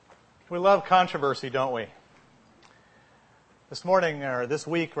We love controversy, don't we? This morning, or this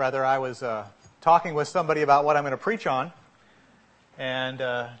week rather, I was talking with somebody about what I'm going to preach on, and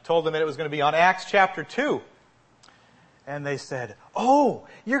told them that it was going to be on Acts chapter 2. And they said, "Oh,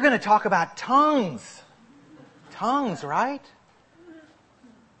 you're going to talk about tongues. Tongues, right?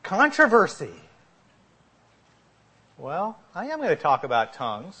 Controversy." Well, I am going to talk about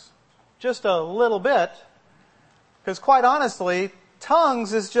tongues, just a little bit, because quite honestly,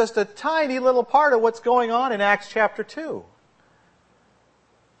 tongues is just a tiny little part of what's going on in Acts chapter 2.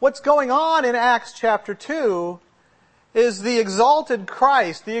 What's going on in Acts chapter 2 is the exalted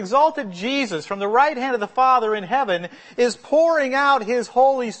Christ, the exalted Jesus from the right hand of the Father in heaven is pouring out His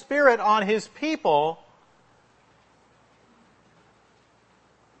Holy Spirit on His people.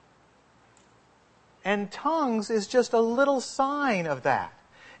 And tongues is just a little sign of that.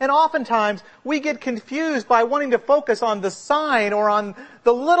 And oftentimes, we get confused by wanting to focus on the sign or on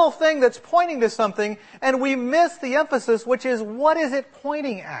the little thing that's pointing to something, and we miss the emphasis, which is, what is it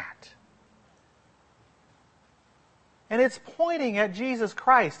pointing at? And it's pointing at Jesus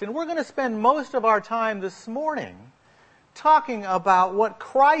Christ. And we're going to spend most of our time this morning talking about what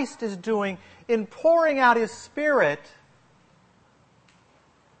Christ is doing in pouring out His Spirit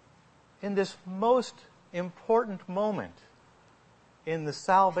in this most important moment in the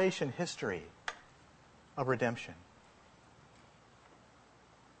salvation history of redemption.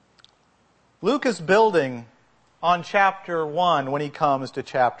 Luke is building on chapter 1 when he comes to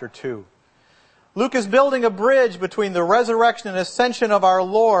chapter 2. Luke is building a bridge between the resurrection and ascension of our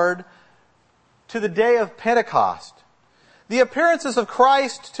Lord to the day of Pentecost. The appearances of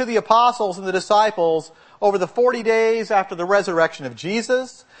Christ to the apostles and the disciples over the 40 days after the resurrection of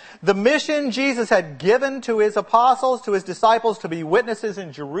Jesus, the mission Jesus had given to His apostles, to His disciples, to be witnesses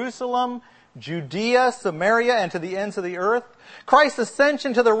in Jerusalem, Judea, Samaria, and to the ends of the earth, Christ's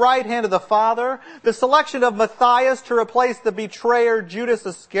ascension to the right hand of the Father, the selection of Matthias to replace the betrayer Judas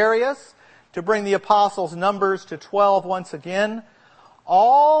Iscariot, to bring the apostles' numbers to 12 once again.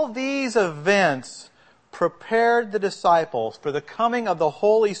 All these events prepared the disciples for the coming of the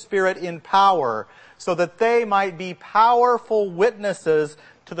Holy Spirit in power, so that they might be powerful witnesses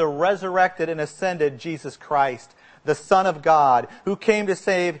to the resurrected and ascended Jesus Christ, the Son of God, who came to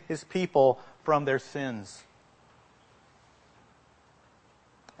save His people from their sins.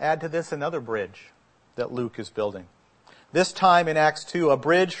 Add to this another bridge that Luke is building. This time in Acts 2, a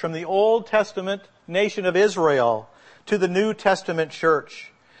bridge from the Old Testament nation of Israel to the New Testament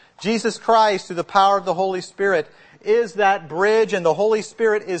church. Jesus Christ, through the power of the Holy Spirit, is that bridge, and the Holy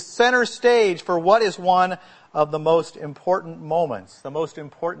Spirit is center stage for what is one of the most important moments, the most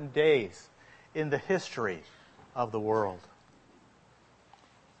important days in the history of the world.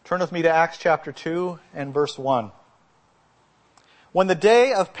 Turn with me to Acts chapter 2 and verse 1. When the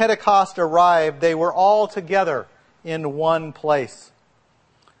day of Pentecost arrived, they were all together in one place.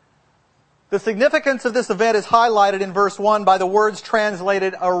 The significance of this event is highlighted in verse 1 by the words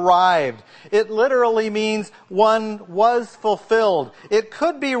translated arrived. It literally means one was fulfilled. It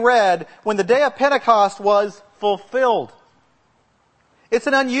could be read when the day of Pentecost was fulfilled. It's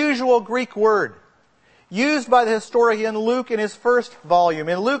an unusual Greek word used by the historian Luke in his first volume.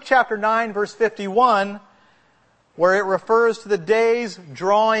 In Luke chapter 9 verse 51, where it refers to the days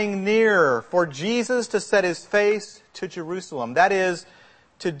drawing near for Jesus to set His face to Jerusalem. That is,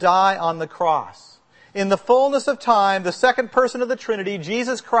 to die on the cross. In the fullness of time, the second person of the Trinity,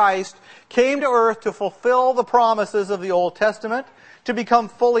 Jesus Christ, came to earth to fulfill the promises of the Old Testament, to become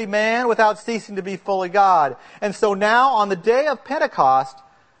fully man without ceasing to be fully God. And so now, on the day of Pentecost,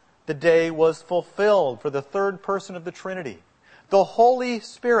 the day was fulfilled for the third person of the Trinity, the Holy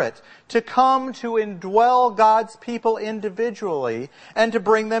Spirit, to come to indwell God's people individually and to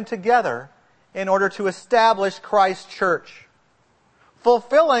bring them together in order to establish Christ's church.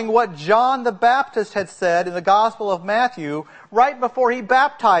 Fulfilling what John the Baptist had said in the Gospel of Matthew right before he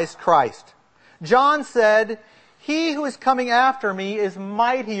baptized Christ. John said, "He who is coming after me is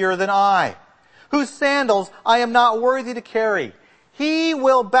mightier than I, whose sandals I am not worthy to carry. He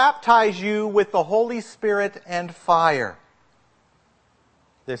will baptize you with the Holy Spirit and fire."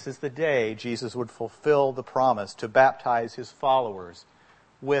 This is the day Jesus would fulfill the promise to baptize His followers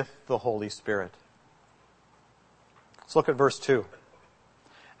with the Holy Spirit. Let's look at verse 2.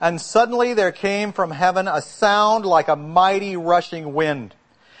 And suddenly there came from heaven a sound like a mighty rushing wind,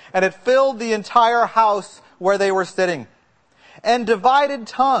 and it filled the entire house where they were sitting. And divided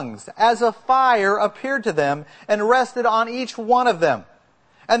tongues as a fire appeared to them and rested on each one of them.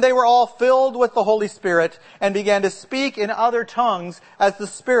 And they were all filled with the Holy Spirit and began to speak in other tongues as the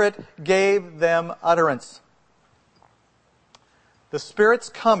Spirit gave them utterance. The Spirit's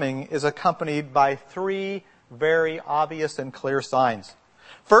coming is accompanied by three very obvious and clear signs.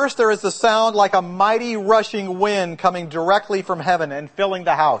 First, there is the sound like a mighty rushing wind coming directly from heaven and filling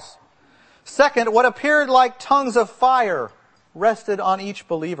the house. Second, what appeared like tongues of fire rested on each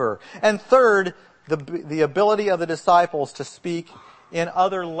believer. And third, the ability of the disciples to speak in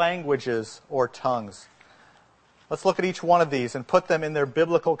other languages or tongues. Let's look at each one of these and put them in their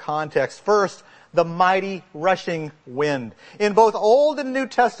biblical context. First, the mighty rushing wind. In both Old and New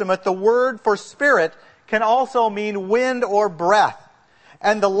Testament, the word for spirit can also mean wind or breath.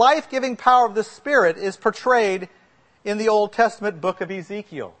 And the life-giving power of the Spirit is portrayed in the Old Testament book of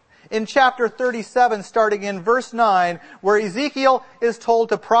Ezekiel. In chapter 37, starting in verse 9, where Ezekiel is told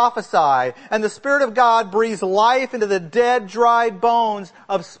to prophesy, and the Spirit of God breathes life into the dead, dried bones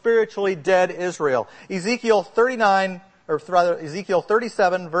of spiritually dead Israel. Ezekiel 37,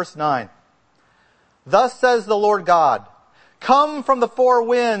 verse 9. Thus says the Lord God, come from the four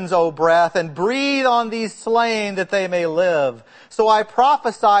winds, O breath, and breathe on these slain that they may live. So I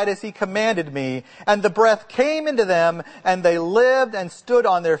prophesied as he commanded me, and the breath came into them, and they lived and stood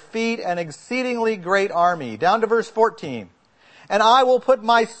on their feet, an exceedingly great army. Down to verse 14. And I will put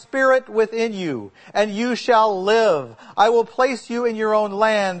my spirit within you, and you shall live. I will place you in your own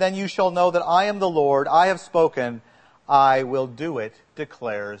land, then you shall know that I am the Lord. I have spoken. I will do it,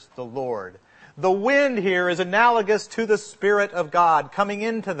 declares the Lord. The wind here is analogous to the Spirit of God coming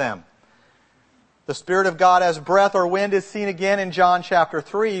into them. The Spirit of God as breath or wind is seen again in John chapter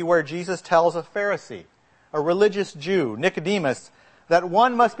 3, where Jesus tells a Pharisee, a religious Jew, Nicodemus, that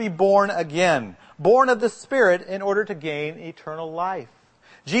one must be born again, born of the Spirit in order to gain eternal life.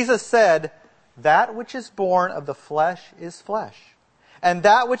 Jesus said, that which is born of the flesh is flesh, and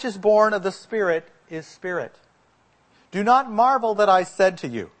that which is born of the Spirit is spirit. Do not marvel that I said to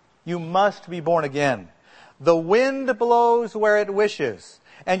you, you must be born again. The wind blows where it wishes,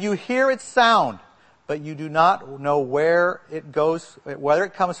 and you hear its sound, but you do not know where it goes, whether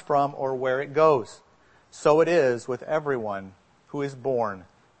it comes from or where it goes. So it is with everyone who is born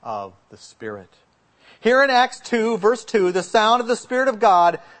of the Spirit. Here in Acts 2, verse 2, the sound of the Spirit of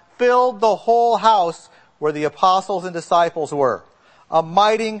God filled the whole house where the apostles and disciples were. A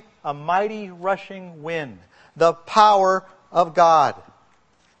mighty rushing wind, the power of God.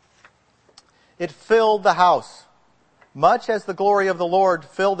 It filled the house, much as the glory of the Lord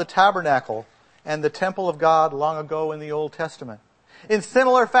filled the tabernacle and the temple of God long ago in the Old Testament. In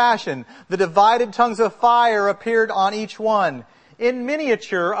similar fashion, the divided tongues of fire appeared on each one. In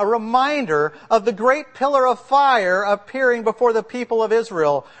miniature, a reminder of the great pillar of fire appearing before the people of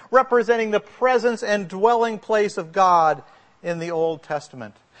Israel, representing the presence and dwelling place of God in the Old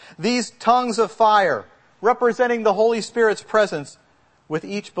Testament. These tongues of fire, representing the Holy Spirit's presence with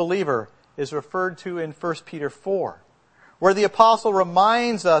each believer, is referred to in 1 Peter 4, where the apostle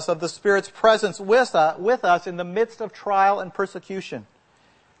reminds us of the Spirit's presence with us in the midst of trial and persecution.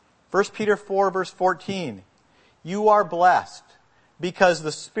 1 Peter 4, verse 14, you are blessed because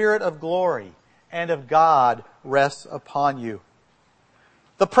the Spirit of glory and of God rests upon you.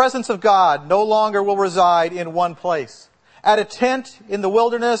 The presence of God no longer will reside in one place, at a tent in the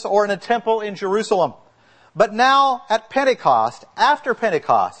wilderness or in a temple in Jerusalem. But now at Pentecost, after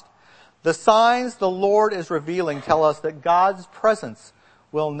Pentecost, the signs the Lord is revealing tell us that God's presence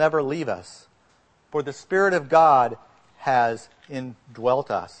will never leave us, for the Spirit of God has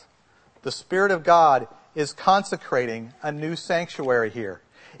indwelt us. The Spirit of God is consecrating a new sanctuary here,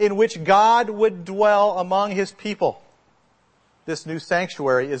 in which God would dwell among His people. This new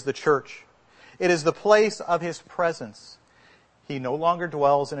sanctuary is the church. It is the place of His presence. He no longer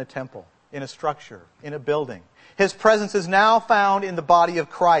dwells in a temple, in a structure, in a building. His presence is now found in the body of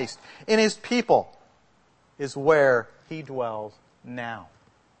Christ. In His people is where He dwells now.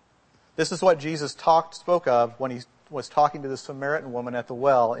 This is what Jesus spoke of when He was talking to the Samaritan woman at the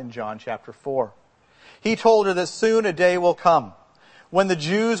well in John chapter 4. He told her that soon a day will come when the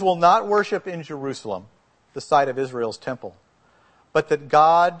Jews will not worship in Jerusalem, the site of Israel's temple, but that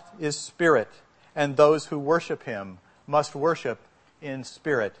God is spirit, and those who worship Him must worship in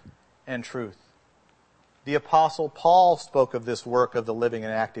spirit and truth. The Apostle Paul spoke of this work of the living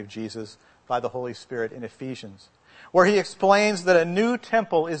and active Jesus by the Holy Spirit in Ephesians, where he explains that a new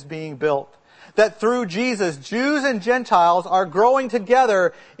temple is being built, that through Jesus, Jews and Gentiles are growing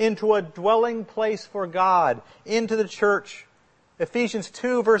together into a dwelling place for God, into the church. Ephesians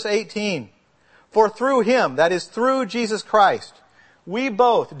 2, verse 18. For through Him, that is through Jesus Christ, we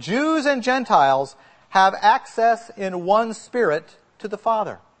both, Jews and Gentiles, have access in one Spirit to the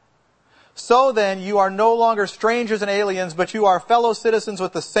Father. So then, you are no longer strangers and aliens, but you are fellow citizens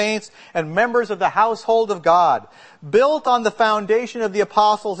with the saints and members of the household of God, built on the foundation of the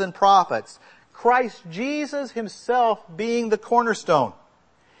apostles and prophets, Christ Jesus himself being the cornerstone,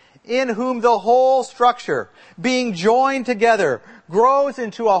 in whom the whole structure, being joined together, grows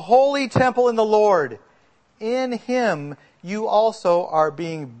into a holy temple in the Lord. In him you also are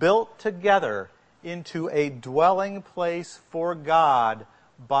being built together into a dwelling place for God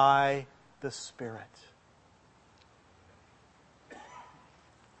by the Spirit.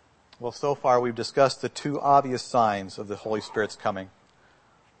 Well, so far we've discussed the two obvious signs of the Holy Spirit's coming.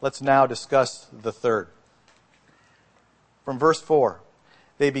 Let's now discuss the third. From verse 4,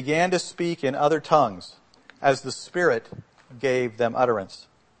 they began to speak in other tongues as the Spirit gave them utterance.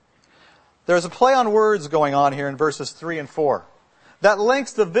 There's a play on words going on here in verses 3 and 4 that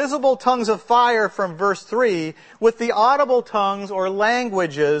links the visible tongues of fire from verse 3 with the audible tongues or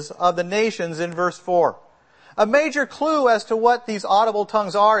languages of the nations in verse 4. A major clue as to what these audible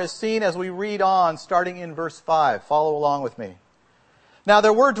tongues are is seen as we read on, starting in verse 5. Follow along with me. Now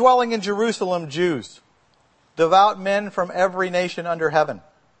there were dwelling in Jerusalem Jews, devout men from every nation under heaven.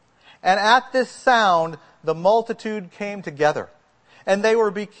 And at this sound the multitude came together. And they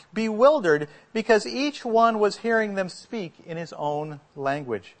were bewildered because each one was hearing them speak in his own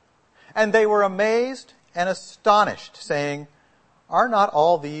language. And they were amazed and astonished, saying, "Are not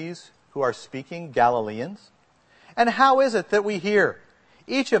all these who are speaking Galileans? And how is it that we hear,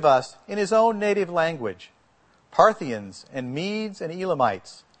 each of us in his own native language, Parthians and Medes and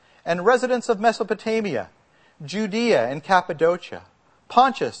Elamites, and residents of Mesopotamia, Judea and Cappadocia,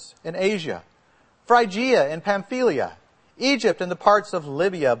 Pontus and Asia, Phrygia and Pamphylia, Egypt and the parts of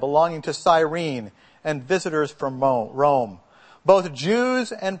Libya belonging to Cyrene, and visitors from Rome, both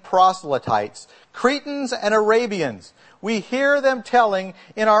Jews and proselytes, Cretans and Arabians. We hear them telling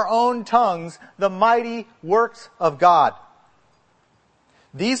in our own tongues the mighty works of God."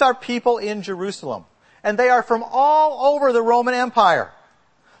 These are people in Jerusalem, and they are from all over the Roman Empire.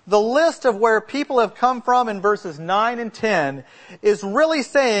 The list of where people have come from in verses 9 and 10 is really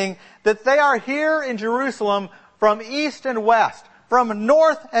saying that they are here in Jerusalem from east and west, from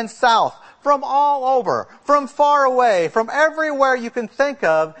north and south, from all over, from far away, from everywhere you can think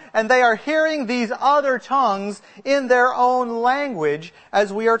of, and they are hearing these other tongues in their own language,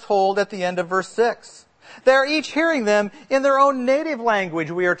 as we are told at the end of verse 6. They are each hearing them in their own native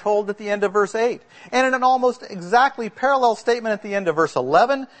language, we are told at the end of verse 8. And in an almost exactly parallel statement at the end of verse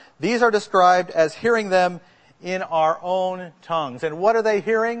 11, these are described as hearing them in our own tongues. And what are they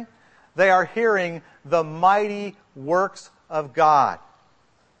hearing? They are hearing the mighty works of God.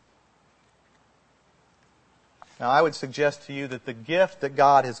 Now, I would suggest to you that the gift that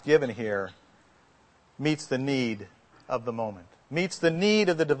God has given here meets the need of the moment, meets the need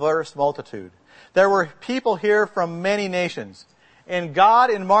of the diverse multitude. There were people here from many nations, and God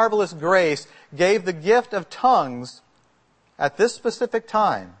in marvelous grace gave the gift of tongues at this specific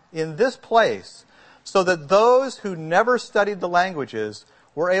time, in this place, so that those who never studied the languages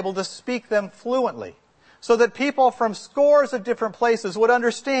were able to speak them fluently, so that people from scores of different places would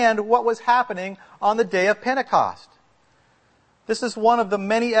understand what was happening on the day of Pentecost. This is one of the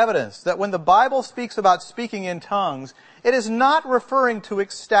many evidence that when the Bible speaks about speaking in tongues, it is not referring to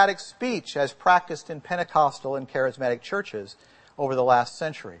ecstatic speech as practiced in Pentecostal and charismatic churches over the last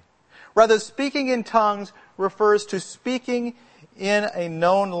century. Rather, speaking in tongues refers to speaking in a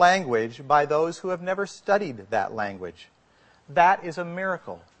known language by those who have never studied that language. That is a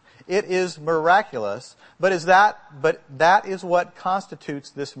miracle. It is miraculous, but that is what constitutes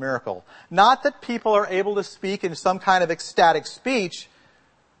this miracle. Not that people are able to speak in some kind of ecstatic speech,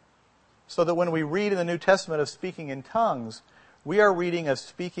 so that when we read in the New Testament of speaking in tongues, we are reading of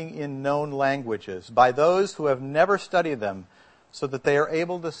speaking in known languages by those who have never studied them, so that they are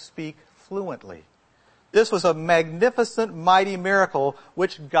able to speak fluently. This was a magnificent, mighty miracle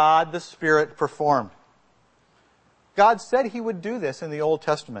which God the Spirit performed. God said He would do this in the Old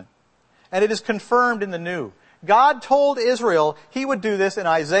Testament, and it is confirmed in the New. God told Israel He would do this in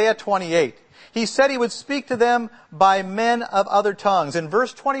Isaiah 28. He said He would speak to them by men of other tongues. In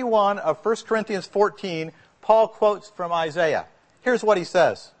verse 21 of 1 Corinthians 14, Paul quotes from Isaiah. Here's what he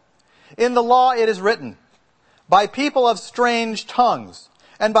says. "In the law it is written, by people of strange tongues,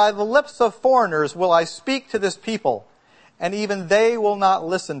 and by the lips of foreigners will I speak to this people, and even they will not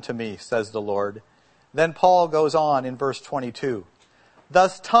listen to me, says the Lord." Then Paul goes on in verse 22.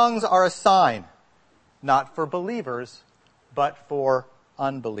 "Thus tongues are a sign, not for believers, but for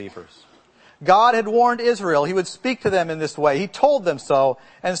unbelievers." God had warned Israel He would speak to them in this way. He told them so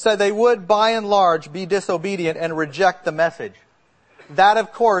and said they would, by and large, be disobedient and reject the message. That,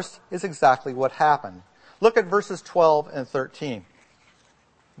 of course, is exactly what happened. Look at verses 12 and 13.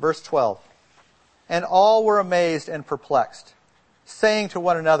 Verse 12. And all were amazed and perplexed, saying to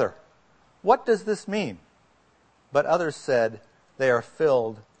one another, "What does this mean?" But others said, "They are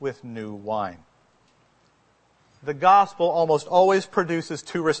filled with new wine." The gospel almost always produces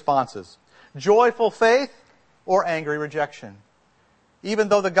two responses: joyful faith or angry rejection. Even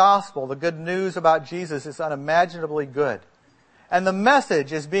though the gospel, the good news about Jesus, is unimaginably good, and the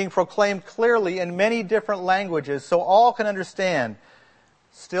message is being proclaimed clearly in many different languages so all can understand,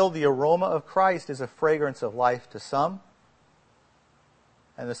 still the aroma of Christ is a fragrance of life to some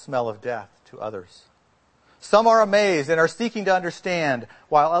and the smell of death to others. Some are amazed and are seeking to understand,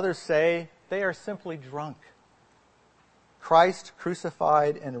 while others say they are simply drunk. Christ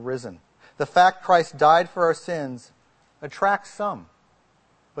crucified and risen. The fact Christ died for our sins attracts some,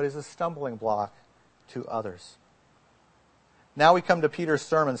 but is a stumbling block to others. Now we come to Peter's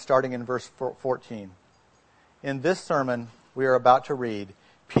sermon starting in verse 14. In this sermon we are about to read,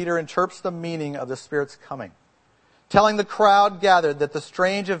 Peter interprets the meaning of the Spirit's coming, telling the crowd gathered that the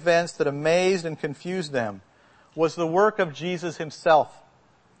strange events that amazed and confused them was the work of Jesus himself.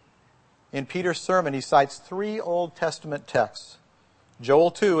 In Peter's sermon, he cites 3 Old Testament texts.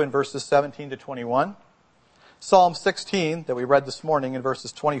 Joel 2 in verses 17 to 21. Psalm 16 that we read this morning in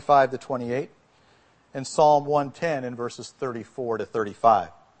verses 25 to 28. And Psalm 110 in verses 34 to 35.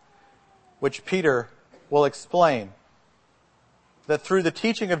 Which Peter will explain that through the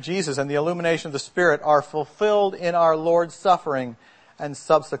teaching of Jesus and the illumination of the Spirit are fulfilled in our Lord's suffering and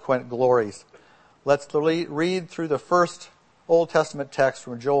subsequent glories. Let's read through the first Old Testament text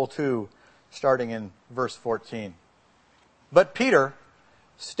from Joel 2, starting in verse 14. But Peter,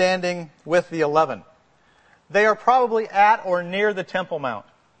 standing with the 11. They are probably at or near the Temple Mount.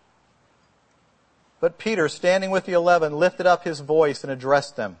 But Peter, standing with the 11, lifted up his voice and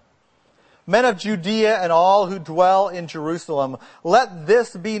addressed them. Men of Judea and all who dwell in Jerusalem, let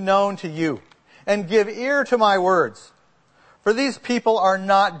this be known to you, and give ear to my words. For these people are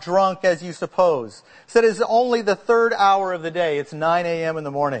not drunk as you suppose. So it is only the 3rd hour of the day. It's 9 a.m. in the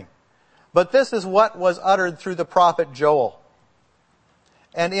morning. But this is what was uttered through the prophet Joel.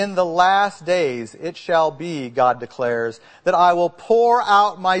 And in the last days it shall be, God declares, that I will pour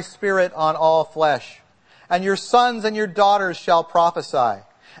out my Spirit on all flesh. And your sons and your daughters shall prophesy.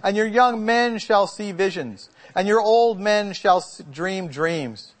 And your young men shall see visions. And your old men shall dream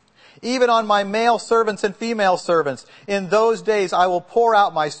dreams. Even on my male servants and female servants, in those days I will pour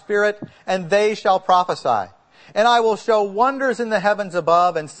out my Spirit, and they shall prophesy. And I will show wonders in the heavens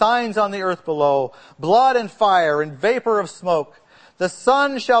above, and signs on the earth below, blood and fire and vapor of smoke. The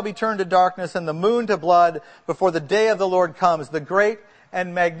sun shall be turned to darkness, and the moon to blood, before the day of the Lord comes, the great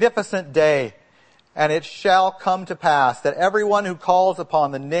and magnificent day. And it shall come to pass that everyone who calls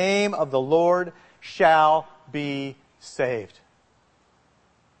upon the name of the Lord shall be saved.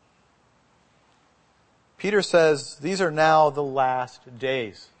 Peter says these are now the last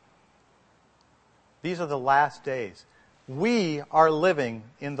days. These are the last days. We are living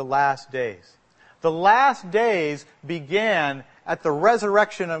in the last days. The last days began at the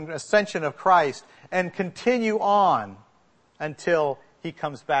resurrection and ascension of Christ and continue on until He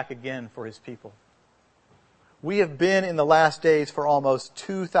comes back again for His people. We have been in the last days for almost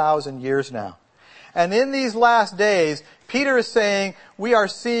 2,000 years now. And in these last days, Peter is saying we are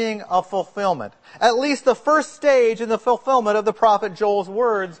seeing a fulfillment. At least the first stage in the fulfillment of the prophet Joel's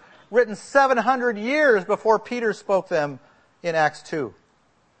words, written 700 years before Peter spoke them in Acts 2.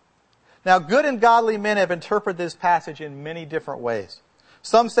 Now, good and godly men have interpreted this passage in many different ways.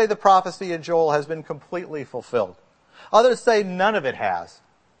 Some say the prophecy in Joel has been completely fulfilled. Others say none of it has.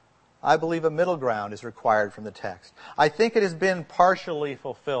 I believe a middle ground is required from the text. I think it has been partially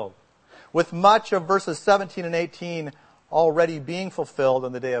fulfilled, with much of verses 17 and 18 already being fulfilled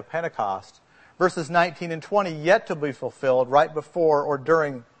on the day of Pentecost, verses 19 and 20 yet to be fulfilled right before or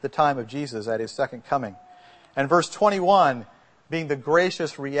during the time of Jesus at His second coming, and verse 21 being the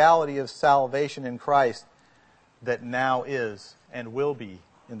gracious reality of salvation in Christ that now is and will be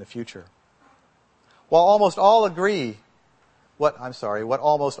in the future. What almost all agree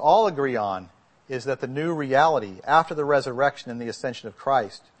on is that the new reality after the resurrection and the ascension of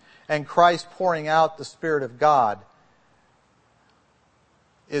Christ, and Christ pouring out the Spirit of God,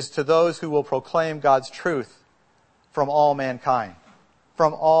 is to those who will proclaim God's truth from all mankind,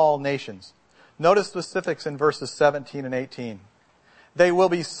 from all nations. Notice specifics in verses 17 and 18. They will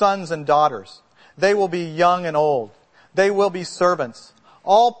be sons and daughters. They will be young and old. They will be servants.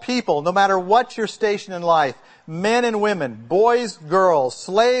 All people, no matter what your station in life, men and women, boys, girls,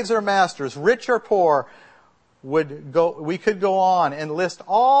 slaves or masters, rich or poor, we could go on and list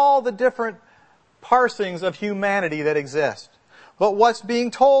all the different parsings of humanity that exist. But what's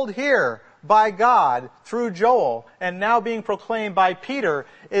being told here by God through Joel and now being proclaimed by Peter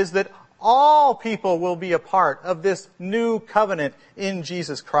is that all people will be a part of this new covenant in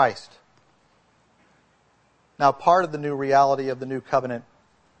Jesus Christ. Now, part of the new reality of the new covenant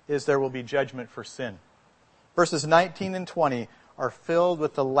is there will be judgment for sin. Verses 19 and 20 are filled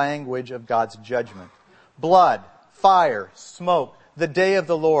with the language of God's judgment. Blood, fire, smoke, the day of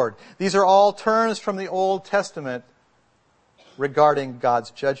the Lord. These are all terms from the Old Testament regarding God's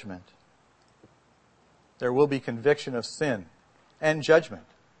judgment. There will be conviction of sin and judgment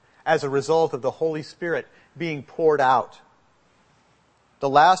as a result of the Holy Spirit being poured out. The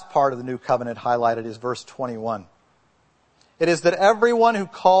last part of the new covenant highlighted is verse 21. It is that everyone who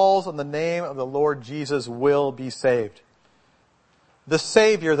calls on the name of the Lord Jesus will be saved. The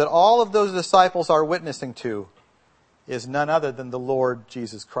Savior that all of those disciples are witnessing to is none other than the Lord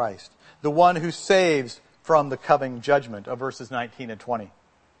Jesus Christ, the one who saves from the coming judgment of verses 19 and 20.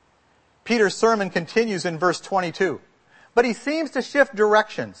 Peter's sermon continues in verse 22, but he seems to shift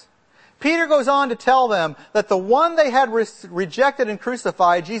directions. Peter goes on to tell them that the one they had rejected and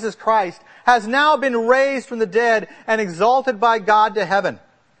crucified, Jesus Christ, has now been raised from the dead and exalted by God to heaven.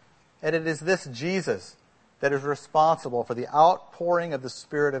 And it is this Jesus that is responsible for the outpouring of the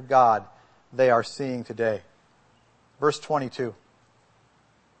Spirit of God they are seeing today. Verse 22.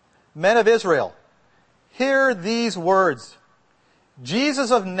 Men of Israel, hear these words. Jesus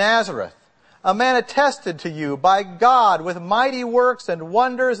of Nazareth, a man attested to you by God with mighty works and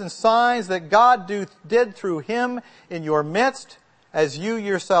wonders and signs that God did through him in your midst, as you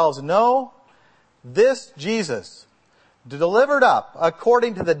yourselves know, this Jesus, delivered up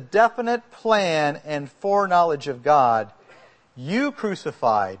according to the definite plan and foreknowledge of God, you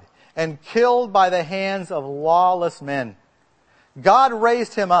crucified and killed by the hands of lawless men. God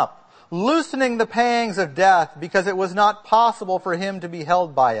raised him up, loosening the pangs of death, because it was not possible for him to be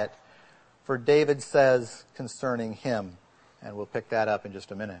held by it. For David says concerning him, and we'll pick that up in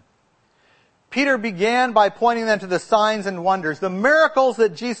just a minute. Peter began by pointing them to the signs and wonders, the miracles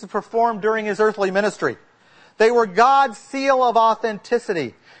that Jesus performed during his earthly ministry. They were God's seal of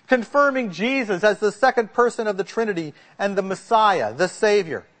authenticity, confirming Jesus as the second person of the Trinity and the Messiah, the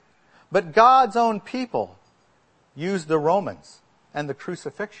Savior. But God's own people used the Romans and the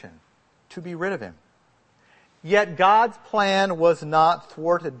crucifixion to be rid of him. Yet God's plan was not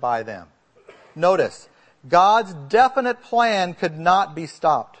thwarted by them. Notice, God's definite plan could not be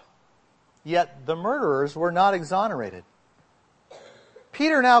stopped. Yet the murderers were not exonerated.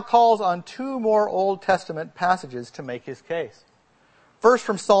 Peter now calls on two more Old Testament passages to make his case. First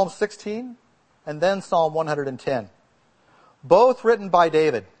from Psalm 16 and then Psalm 110. Both written by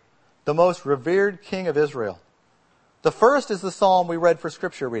David, the most revered king of Israel. The first is the psalm we read for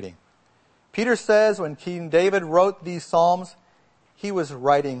scripture reading. Peter says when King David wrote these psalms, he was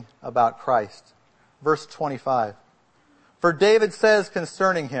writing about Christ. Verse 25. For David says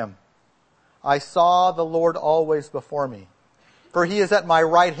concerning him, I saw the Lord always before me. For he is at my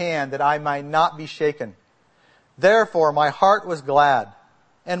right hand, that I might not be shaken. Therefore my heart was glad,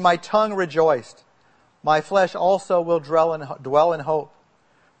 and my tongue rejoiced. My flesh also will dwell in hope.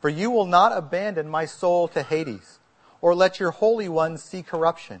 For you will not abandon my soul to Hades, or let your Holy One see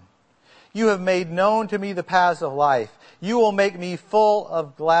corruption. You have made known to me the paths of life. You will make me full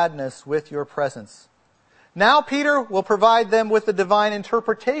of gladness with your presence. Now Peter will provide them with the divine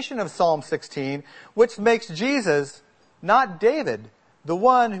interpretation of Psalm 16, which makes Jesus, not David, the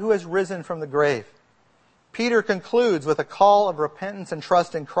one who has risen from the grave. Peter concludes with a call of repentance and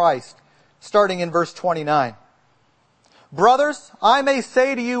trust in Christ, starting in verse 29. Brothers, I may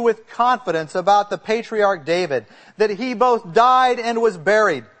say to you with confidence about the patriarch David, that he both died and was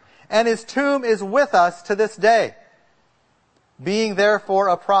buried, and his tomb is with us to this day. Being therefore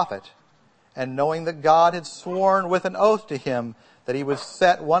a prophet, and knowing that God had sworn with an oath to him that he would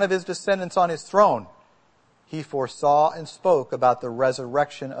set one of his descendants on his throne, he foresaw and spoke about the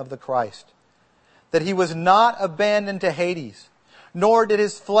resurrection of the Christ, that he was not abandoned to Hades, nor did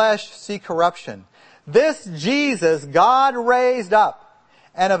his flesh see corruption. This Jesus God raised up,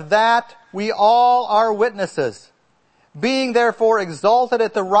 and of that we all are witnesses. Being therefore exalted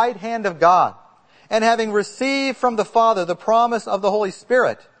at the right hand of God, and having received from the Father the promise of the Holy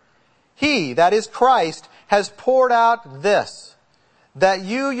Spirit, he, that is Christ, has poured out this, that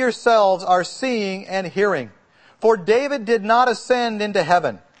you yourselves are seeing and hearing. For David did not ascend into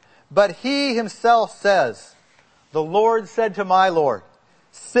heaven, but he himself says, the Lord said to my Lord,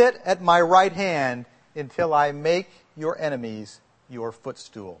 sit at my right hand until I make your enemies your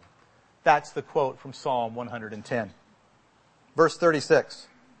footstool. That's the quote from Psalm 110. Verse 36,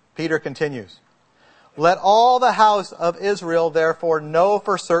 Peter continues, "Let all the house of Israel therefore know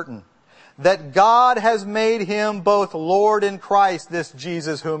for certain that God has made him both Lord and Christ, this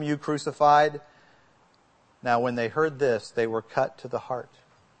Jesus whom you crucified." Now when they heard this, they were cut to the heart,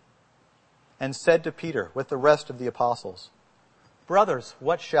 and said to Peter with the rest of the apostles, "Brothers,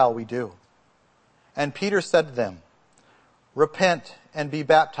 what shall we do?" And Peter said to them, "Repent and be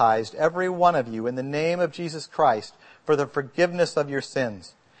baptized, every one of you, in the name of Jesus Christ, for the forgiveness of your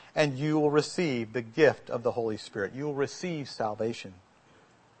sins, and you will receive the gift of the Holy Spirit." You will receive salvation.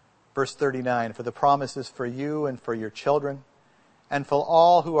 Verse 39, "For the promise is for you and for your children, and for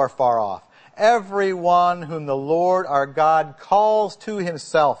all who are far off, everyone whom the Lord our God calls to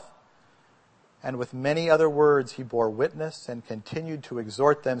himself." And with many other words he bore witness and continued to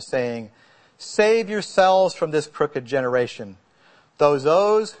exhort them, saying, "Save yourselves from this crooked generation."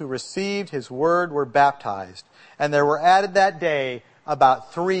 Those who received his word were baptized, and there were added that day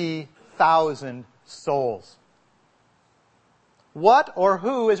about 3,000 souls. What or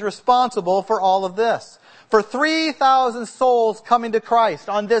who is responsible for all of this? For 3,000 souls coming to Christ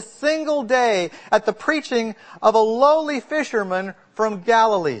on this single day at the preaching of a lowly fisherman from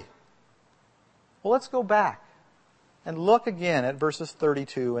Galilee. Well, let's go back and look again at verses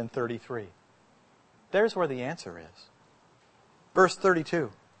 32 and 33. There's where the answer is. Verse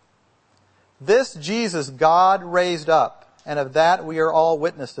 32. "This Jesus God raised up, and of that we are all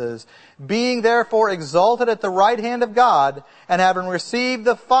witnesses, being therefore exalted at the right hand of God, and having received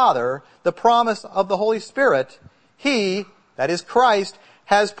the Father the promise of the Holy Spirit, he," that is Christ,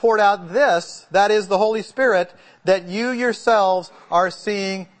 "has poured out this," that is the Holy Spirit, "that you yourselves are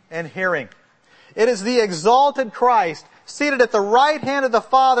seeing and hearing." It is the exalted Christ, seated at the right hand of the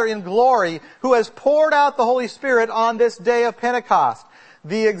Father in glory, who has poured out the Holy Spirit on this day of Pentecost.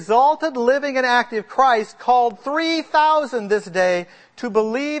 The exalted, living, and active Christ called 3,000 this day to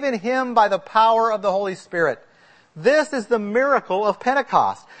believe in him by the power of the Holy Spirit. This is the miracle of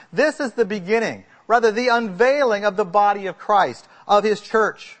Pentecost. This is the beginning, rather the unveiling of the body of Christ, of his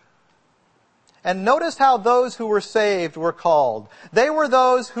church. And notice how those who were saved were called. They were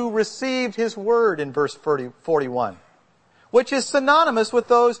those who received his word in verse 41, which is synonymous with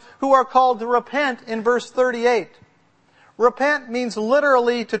those who are called to repent in verse 38. Repent means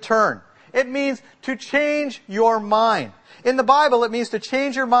literally to turn. It means to change your mind. In the Bible, it means to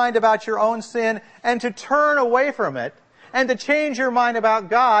change your mind about your own sin and to turn away from it, and to change your mind about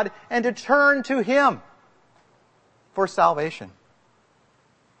God and to turn to him for salvation.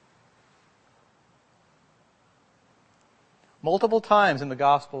 Multiple times in the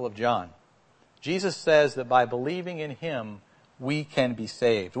Gospel of John, Jesus says that by believing in him, we can be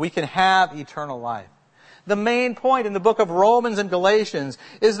saved. We can have eternal life. The main point in the book of Romans and Galatians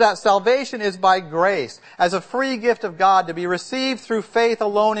is that salvation is by grace, as a free gift of God to be received through faith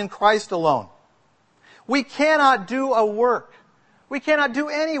alone in Christ alone. We cannot do a work. We cannot do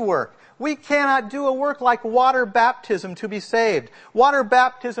any work. We cannot do a work like water baptism to be saved. Water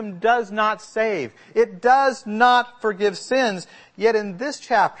baptism does not save. It does not forgive sins. Yet in this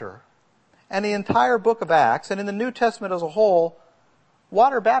chapter, and the entire book of Acts, and in the New Testament as a whole,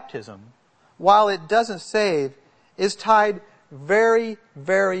 water baptism, while it doesn't save, is tied very,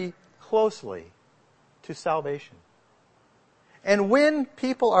 very closely to salvation. And when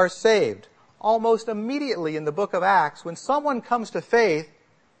people are saved, almost immediately in the book of Acts, when someone comes to faith,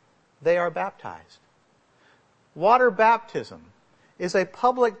 they are baptized. Water baptism is a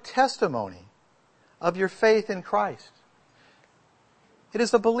public testimony of your faith in Christ. It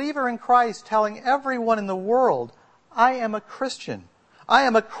is a believer in Christ telling everyone in the world, I am a Christian. I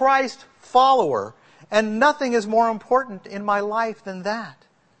am a Christ follower, and nothing is more important in my life than that.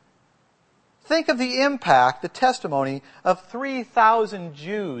 Think of the impact the testimony of 3,000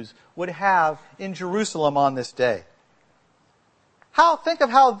 Jews would have in Jerusalem on this day. Think of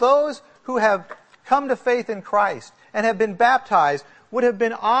how those who have come to faith in Christ and have been baptized would have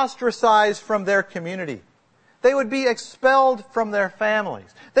been ostracized from their community. They would be expelled from their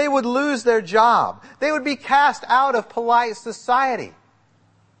families. They would lose their job. They would be cast out of polite society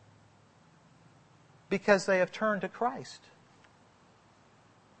because they have turned to Christ.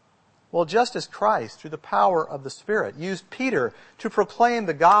 Well, just as Christ, through the power of the Spirit, used Peter to proclaim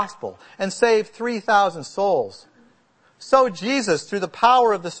the gospel and save 3,000 souls, so Jesus, through the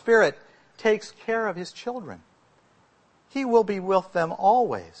power of the Spirit, takes care of his children. He will be with them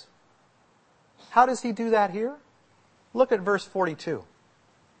always. How does he do that here? Look at verse 42.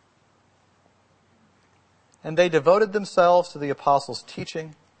 And they devoted themselves to the apostles'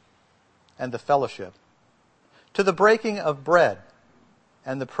 teaching and the fellowship, to the breaking of bread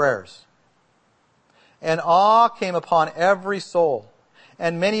and the prayers. and awe came upon every soul.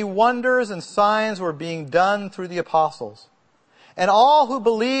 And many wonders and signs were being done through the apostles. And all who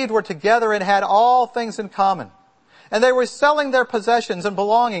believed were together and had all things in common. And they were selling their possessions and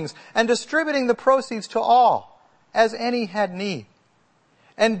belongings and distributing the proceeds to all, as any had need.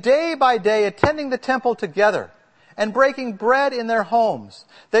 And day by day, attending the temple together and breaking bread in their homes,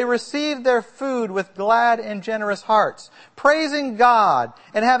 they received their food with glad and generous hearts, praising God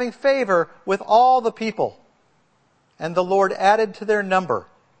and having favor with all the people. And the Lord added to their number,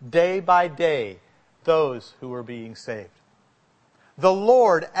 day by day, those who were being saved. The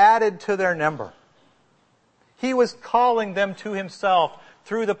Lord added to their number. He was calling them to Himself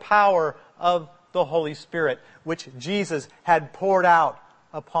through the power of the Holy Spirit, which Jesus had poured out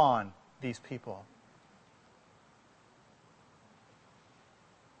upon these people.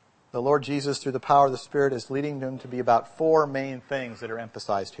 The Lord Jesus, through the power of the Spirit, is leading them to be about four main things that are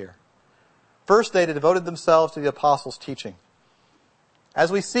emphasized here. First, they devoted themselves to the apostles' teaching.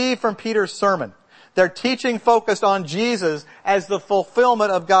 As we see from Peter's sermon, their teaching focused on Jesus as the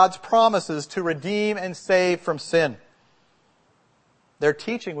fulfillment of God's promises to redeem and save from sin. Their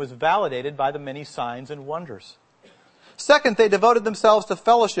teaching was validated by the many signs and wonders. Second, they devoted themselves to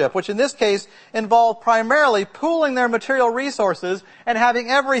fellowship, which in this case involved primarily pooling their material resources and having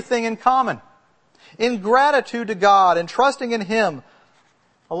everything in common. In gratitude to God and trusting in Him,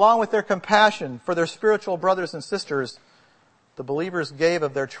 along with their compassion for their spiritual brothers and sisters, the believers gave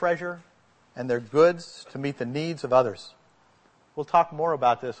of their treasure and their goods to meet the needs of others. We'll talk more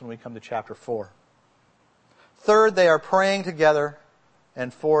about this when we come to chapter 4. Third, they are praying together.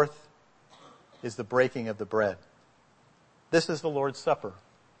 And fourth is the breaking of the bread. This is the Lord's Supper,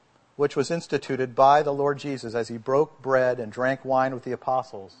 which was instituted by the Lord Jesus as He broke bread and drank wine with the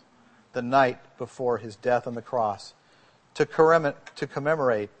apostles the night before His death on the cross to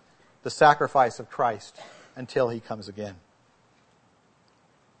commemorate the sacrifice of Christ until He comes again.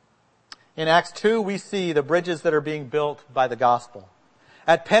 In Acts 2, we see the bridges that are being built by the gospel.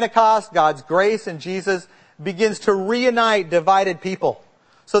 At Pentecost, God's grace in Jesus begins to reunite divided people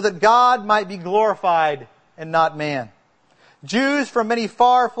so that God might be glorified and not man. Jews from many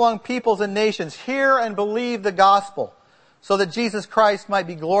far-flung peoples and nations hear and believe the gospel so that Jesus Christ might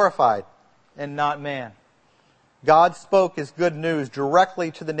be glorified and not man. God spoke His good news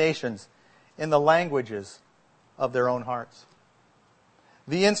directly to the nations in the languages of their own hearts.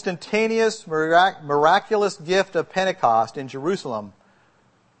 The instantaneous, miraculous gift of Pentecost in Jerusalem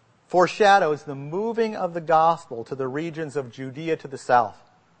foreshadows the moving of the gospel to the regions of Judea to the south,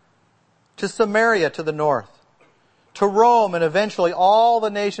 to Samaria to the north, to Rome and eventually all the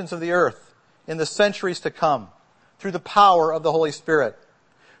nations of the earth in the centuries to come through the power of the Holy Spirit,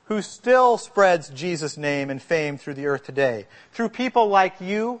 who still spreads Jesus' name and fame through the earth today, through people like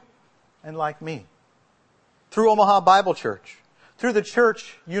you and like me, through Omaha Bible Church, through the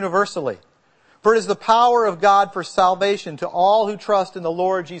church universally. For it is the power of God for salvation to all who trust in the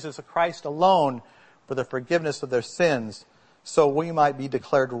Lord Jesus Christ alone for the forgiveness of their sins, so we might be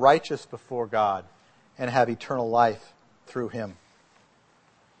declared righteous before God and have eternal life through Him.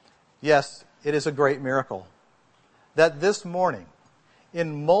 Yes, it is a great miracle that this morning,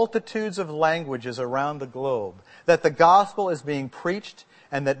 in multitudes of languages around the globe, that the gospel is being preached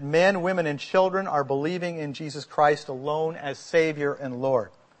and that men, women, and children are believing in Jesus Christ alone as Savior and Lord.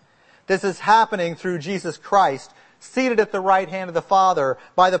 This is happening through Jesus Christ, seated at the right hand of the Father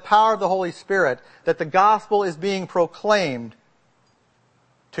by the power of the Holy Spirit, that the gospel is being proclaimed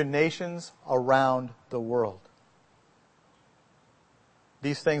to nations around the world.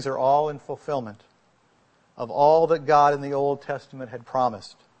 These things are all in fulfillment of all that God in the Old Testament had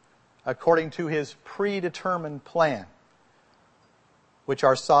promised, according to His predetermined plan, which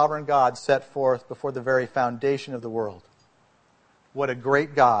our sovereign God set forth before the very foundation of the world. What a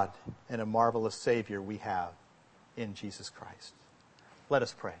great God and a marvelous Savior we have in Jesus Christ. Let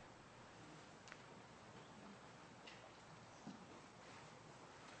us pray.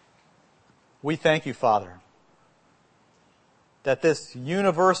 We thank You, Father, that this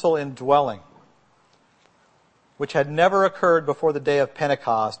universal indwelling, which had never occurred before the day of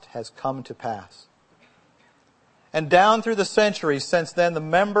Pentecost, has come to pass. And down through the centuries since then, the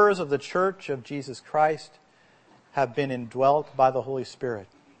members of the Church of Jesus Christ have been indwelt by the Holy Spirit,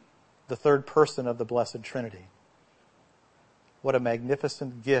 the third person of the Blessed Trinity. What a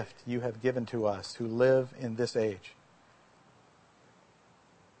magnificent gift You have given to us who live in this age.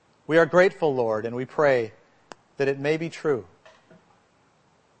 We are grateful, Lord, and we pray that it may be true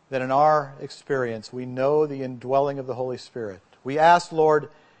that in our experience we know the indwelling of the Holy Spirit. We ask, Lord,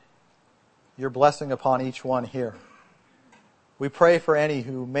 Your blessing upon each one here. We pray for any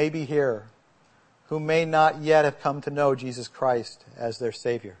who may be here who may not yet have come to know Jesus Christ as their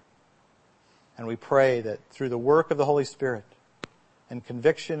Savior. And we pray that through the work of the Holy Spirit and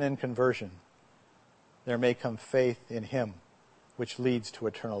conviction and conversion, there may come faith in Him, which leads to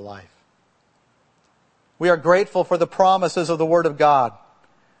eternal life. We are grateful for the promises of the Word of God.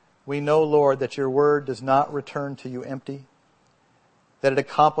 We know, Lord, that your Word does not return to you empty, that it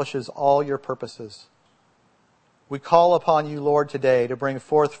accomplishes all your purposes. We call upon you, Lord, today to bring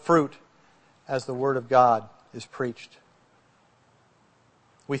forth fruit as the Word of God is preached.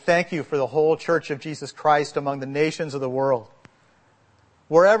 We thank you for the whole Church of Jesus Christ among the nations of the world.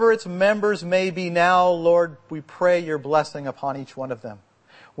 Wherever its members may be now, Lord, we pray your blessing upon each one of them.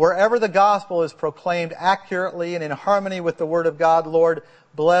 Wherever the gospel is proclaimed accurately and in harmony with the Word of God, Lord,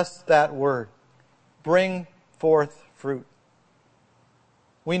 bless that Word. Bring forth fruit.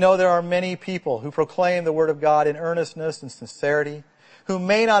 We know there are many people who proclaim the Word of God in earnestness and sincerity, who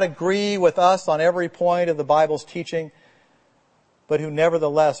may not agree with us on every point of the Bible's teaching, but who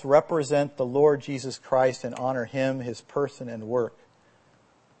nevertheless represent the Lord Jesus Christ and honor Him, His person and work.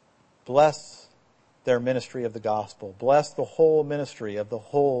 Bless their ministry of the gospel. Bless the whole ministry of the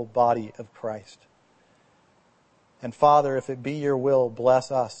whole body of Christ. And Father, if it be your will,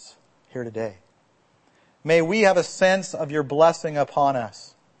 bless us here today. May we have a sense of your blessing upon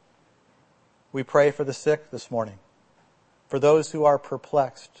us. We pray for the sick this morning, for those who are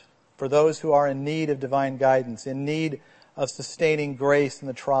perplexed, for those who are in need of divine guidance, in need of sustaining grace in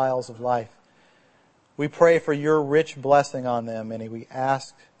the trials of life. We pray for your rich blessing on them, and we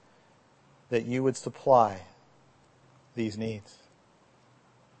ask that you would supply these needs.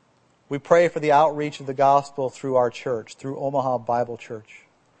 We pray for the outreach of the gospel through our church, through Omaha Bible Church.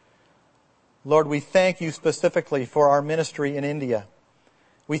 Lord, we thank you specifically for our ministry in India.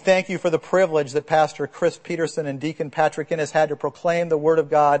 We thank you for the privilege that Pastor Chris Peterson and Deacon Patrick Innes had to proclaim the Word of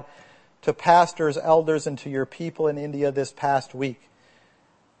God to pastors, elders, and to your people in India this past week.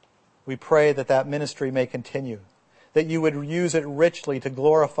 We pray that that ministry may continue, that you would use it richly to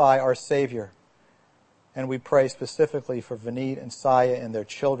glorify our Savior. And we pray specifically for Vineet and Saya and their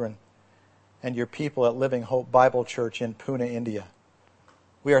children and your people at Living Hope Bible Church in Pune, India.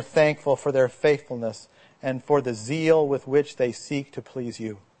 We are thankful for their faithfulness and for the zeal with which they seek to please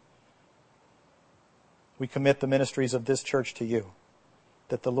you. We commit the ministries of this church to you,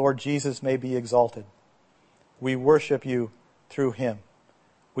 that the Lord Jesus may be exalted. We worship you through Him.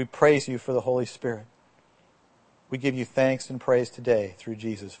 We praise you for the Holy Spirit. We give you thanks and praise today through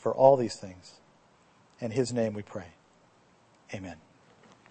Jesus for all these things. In His name we pray. Amen.